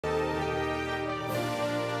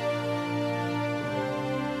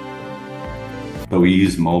But we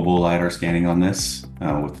use mobile LiDAR scanning on this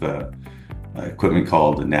with the equipment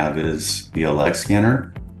called the Naviz VLX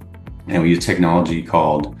scanner. And we use technology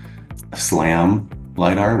called SLAM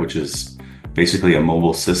LiDAR, which is basically a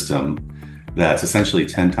mobile system that's essentially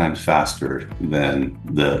 10 times faster than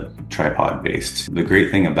the tripod-based. The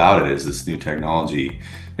great thing about it is this new technology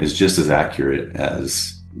is just as accurate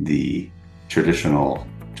as the traditional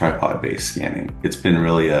tripod-based scanning. It's been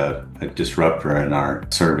really a disruptor in our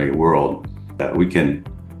survey world that we can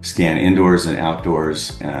scan indoors and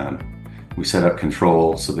outdoors, and we set up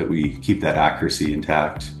control so that we keep that accuracy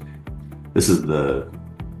intact. This is the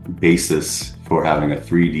basis for having a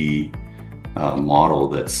 3D model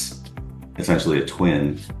that's essentially a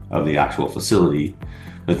twin of the actual facility,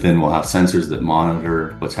 but then we'll have sensors that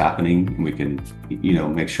monitor what's happening, and we can,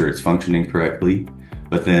 make sure it's functioning correctly.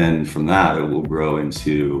 But then from that, it will grow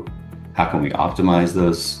into how can we optimize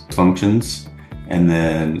those functions and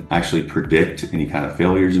then actually predict any kind of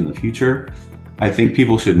failures in the future. I think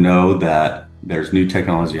people should know that there's new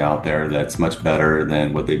technology out there that's much better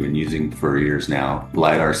than what they've been using for years now.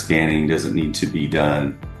 LiDAR scanning doesn't need to be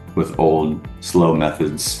done with old, slow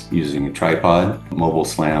methods using a tripod. Mobile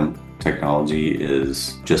SLAM technology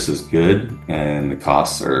is just as good and the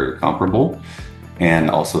costs are comparable. And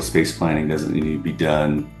also space planning doesn't need to be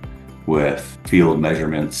done with field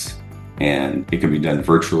measurements, and it can be done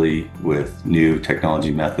virtually with new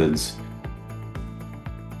technology methods.